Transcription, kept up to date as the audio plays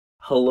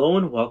Hello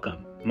and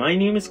welcome. My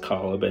name is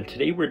Caleb, and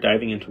today we're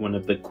diving into one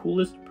of the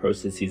coolest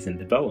processes in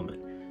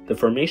development, the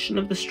formation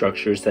of the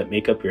structures that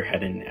make up your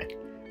head and neck.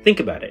 Think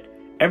about it.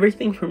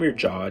 Everything from your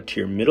jaw to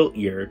your middle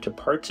ear to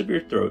parts of your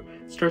throat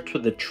starts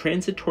with a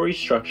transitory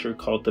structure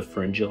called the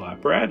pharyngeal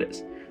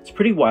apparatus. It's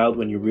pretty wild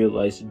when you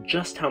realize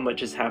just how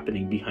much is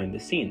happening behind the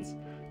scenes.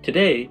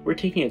 Today, we're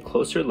taking a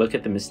closer look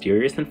at the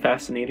mysterious and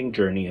fascinating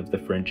journey of the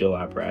pharyngeal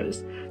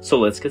apparatus, so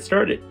let's get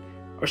started.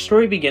 Our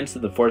story begins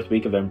in the 4th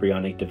week of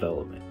embryonic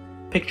development.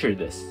 Picture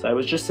this, I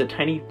was just a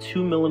tiny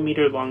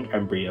 2mm long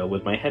embryo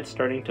with my head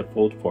starting to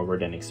fold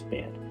forward and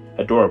expand.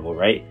 Adorable,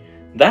 right?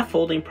 That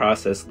folding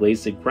process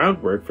lays the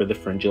groundwork for the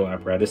pharyngeal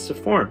apparatus to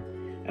form.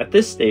 At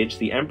this stage,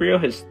 the embryo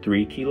has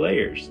 3 key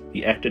layers: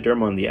 the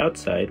ectoderm on the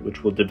outside,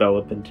 which will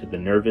develop into the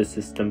nervous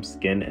system,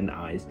 skin, and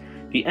eyes,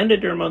 the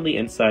endoderm on the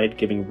inside,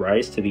 giving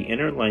rise to the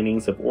inner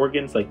linings of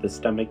organs like the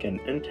stomach and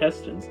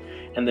intestines,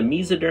 and the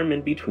mesoderm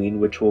in between,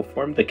 which will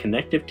form the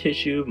connective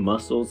tissue,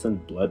 muscles,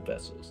 and blood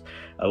vessels.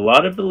 A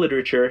lot of the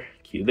literature,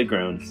 cue the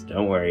groans,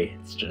 don't worry,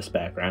 it's just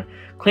background,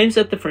 claims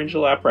that the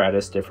pharyngeal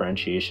apparatus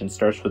differentiation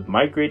starts with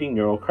migrating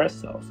neural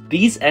crest cells.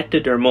 These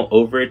ectodermal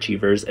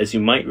overachievers, as you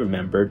might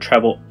remember,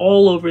 travel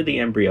all over the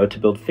embryo to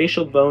build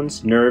facial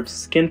bones, nerves,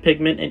 skin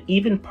pigment, and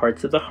even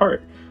parts of the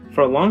heart.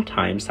 For a long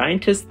time,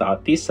 scientists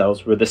thought these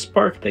cells were the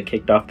spark that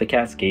kicked off the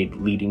cascade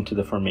leading to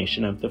the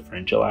formation of the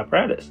pharyngeal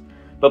apparatus.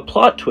 But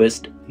plot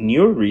twist,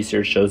 newer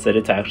research shows that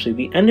it's actually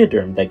the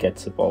endoderm that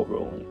gets the ball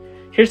rolling.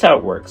 Here's how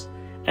it works.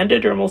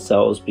 Endodermal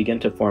cells begin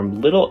to form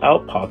little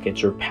out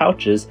pockets or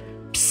pouches.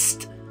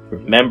 Psst,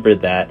 remember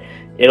that.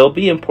 It'll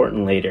be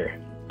important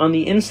later. On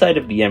the inside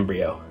of the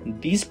embryo,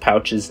 these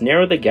pouches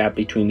narrow the gap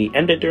between the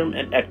endoderm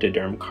and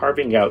ectoderm,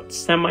 carving out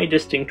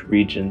semi-distinct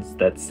regions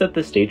that set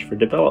the stage for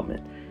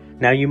development.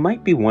 Now you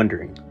might be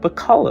wondering, but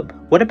Caleb,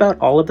 what about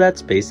all of that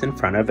space in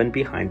front of and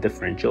behind the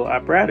pharyngeal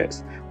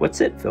apparatus?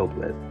 What's it filled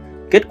with?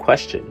 Good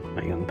question,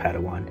 my young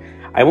Padawan.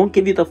 I won't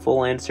give you the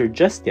full answer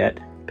just yet.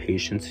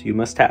 Patience you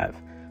must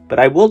have. But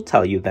I will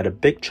tell you that a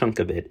big chunk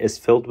of it is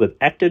filled with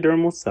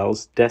ectodermal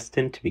cells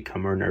destined to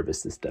become our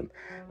nervous system.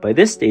 By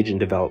this stage in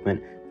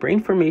development,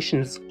 brain formation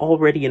is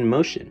already in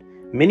motion.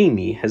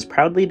 Mini-Me has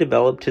proudly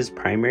developed his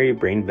primary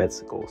brain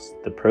vesicles,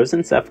 the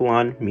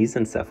prosencephalon,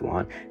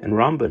 mesencephalon, and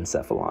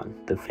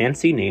rhomboencephalon, the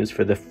fancy names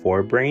for the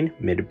forebrain,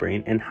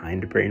 midbrain, and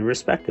hindbrain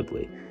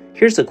respectively.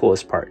 Here's the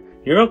coolest part.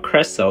 Neural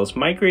crest cells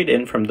migrate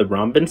in from the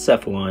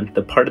rhomboencephalon,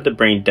 the part of the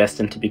brain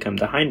destined to become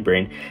the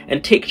hindbrain,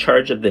 and take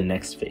charge of the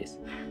next phase.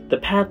 The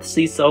paths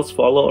these cells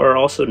follow are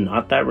also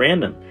not that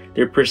random.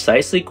 They're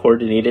precisely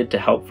coordinated to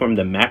help form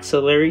the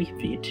maxillary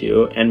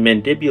V2 and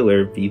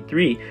mandibular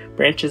V3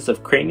 branches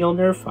of cranial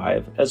nerve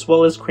 5, as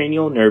well as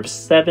cranial nerves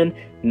 7,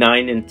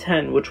 9, and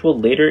 10, which will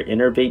later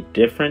innervate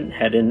different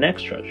head and neck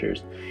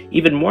structures.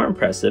 Even more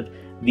impressive,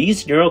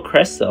 these neural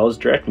crest cells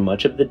direct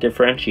much of the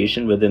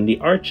differentiation within the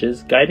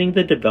arches, guiding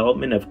the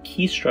development of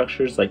key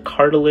structures like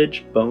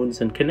cartilage,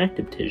 bones, and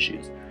connective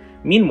tissues.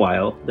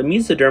 Meanwhile, the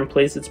mesoderm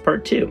plays its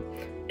part too.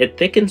 It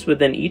thickens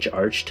within each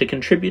arch to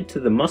contribute to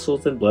the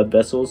muscles and blood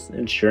vessels,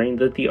 ensuring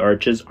that the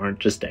arches aren't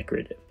just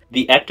decorative.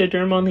 The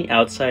ectoderm on the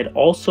outside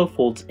also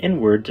folds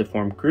inward to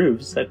form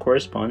grooves that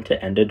correspond to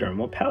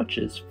endodermal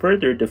pouches,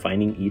 further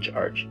defining each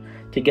arch.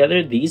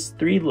 Together, these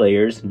 3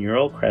 layers,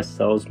 neural crest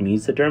cells,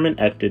 mesoderm, and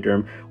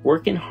ectoderm,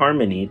 work in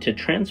harmony to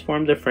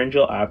transform the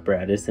pharyngeal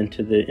apparatus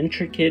into the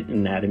intricate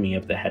anatomy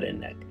of the head and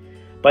neck.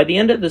 By the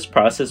end of this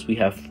process, we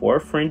have 4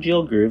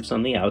 pharyngeal grooves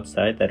on the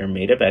outside that are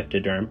made of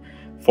ectoderm,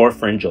 4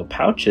 pharyngeal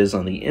pouches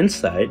on the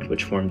inside,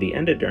 which form the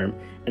endoderm,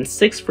 and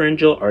 6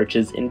 pharyngeal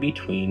arches in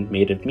between,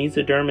 made of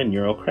mesoderm and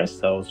neural crest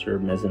cells or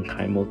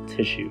mesenchymal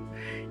tissue.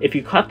 If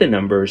you caught the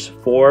numbers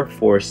 4,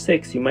 4,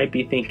 6, you might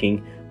be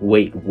thinking,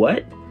 wait,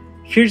 what?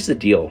 Here's the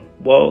deal.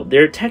 While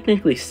there are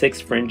technically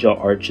 6 pharyngeal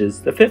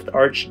arches, the 5th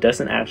arch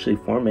doesn't actually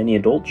form any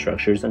adult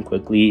structures and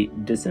quickly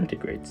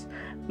disintegrates.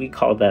 We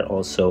call that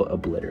also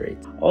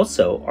obliterates.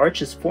 Also,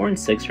 arches 4 and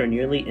 6 are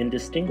nearly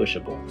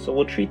indistinguishable, so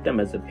we'll treat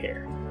them as a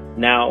pair.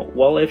 Now,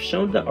 while I've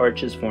shown the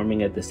arches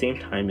forming at the same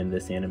time in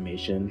this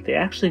animation, they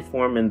actually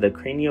form in the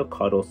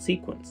craniocaudal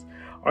sequence.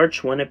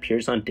 Arch 1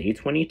 appears on day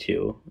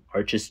 22,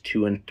 arches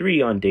 2 and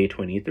 3 on day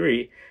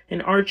 23,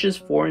 and arches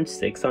 4 and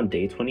 6 on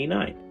day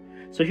 29.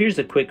 So here's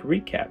a quick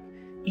recap.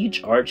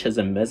 Each arch has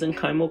a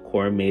mesenchymal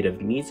core made of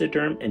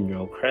mesoderm and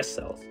neural crest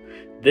cells.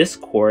 This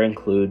core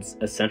includes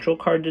a central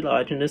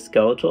cartilaginous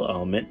skeletal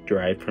element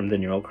derived from the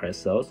neural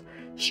crest cells,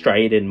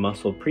 striated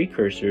muscle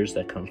precursors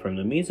that come from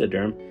the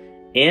mesoderm,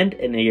 and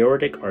an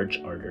aortic arch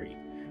artery.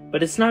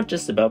 But it's not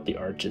just about the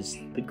arches.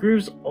 The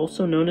grooves,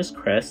 also known as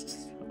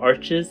crests,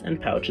 arches, and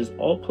pouches,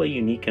 all play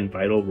unique and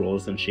vital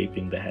roles in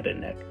shaping the head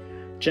and neck.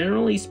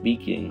 Generally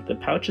speaking, the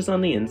pouches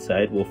on the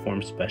inside will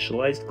form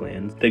specialized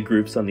glands. The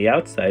grooves on the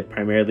outside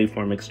primarily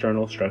form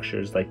external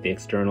structures like the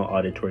external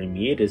auditory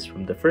meatus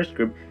from the first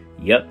group.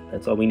 Yep,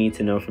 that's all we need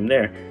to know from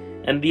there.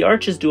 And the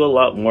arches do a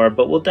lot more,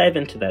 but we'll dive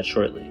into that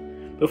shortly.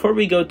 Before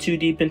we go too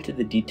deep into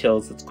the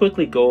details, let's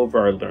quickly go over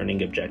our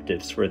learning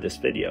objectives for this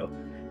video.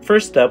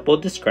 First up, we'll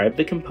describe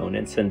the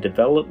components and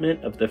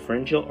development of the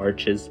pharyngeal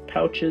arches,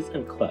 pouches,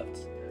 and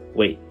clefts.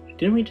 Wait,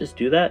 didn't we just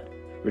do that?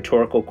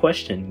 Rhetorical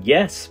question.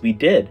 Yes, we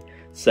did.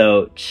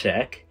 So,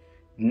 check.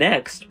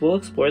 Next, we'll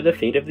explore the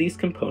fate of these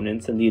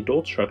components and the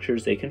adult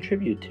structures they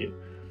contribute to.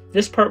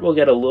 This part will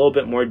get a little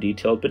bit more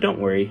detailed, but don't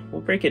worry,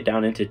 we'll break it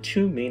down into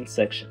two main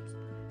sections.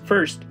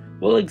 First,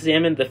 we'll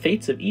examine the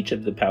fates of each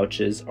of the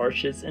pouches,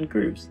 arches, and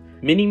grooves.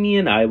 Mini-Me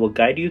and I will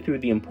guide you through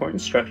the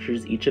important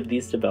structures each of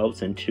these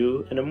develops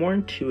into in a more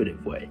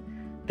intuitive way.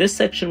 This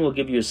section will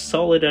give you a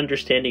solid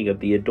understanding of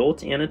the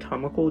adult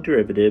anatomical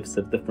derivatives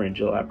of the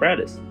pharyngeal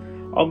apparatus.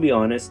 I'll be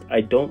honest, I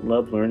don't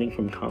love learning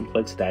from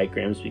complex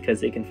diagrams because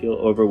they can feel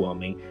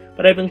overwhelming,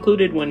 but I've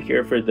included one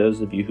here for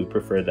those of you who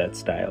prefer that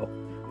style.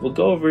 We'll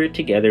go over it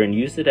together and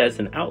use it as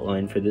an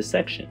outline for this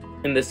section.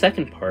 In the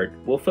second part,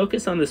 we'll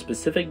focus on the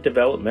specific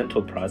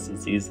developmental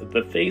processes of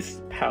the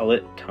face,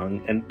 palate,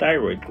 tongue, and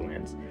thyroid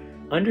glands.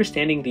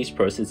 Understanding these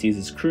processes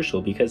is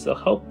crucial because they'll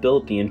help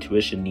build the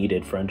intuition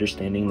needed for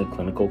understanding the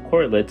clinical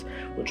correlates,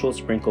 which we'll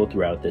sprinkle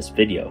throughout this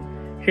video.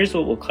 Here's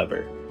what we'll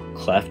cover: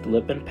 cleft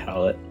lip and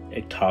palate,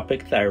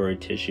 ectopic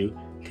thyroid tissue,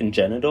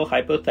 congenital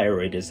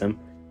hypothyroidism,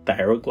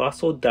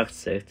 thyroglossal duct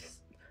cysts,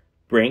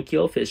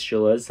 branchial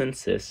fistulas and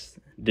cysts,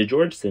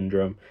 DeGeorge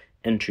syndrome,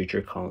 and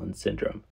Treacher-Collins syndrome.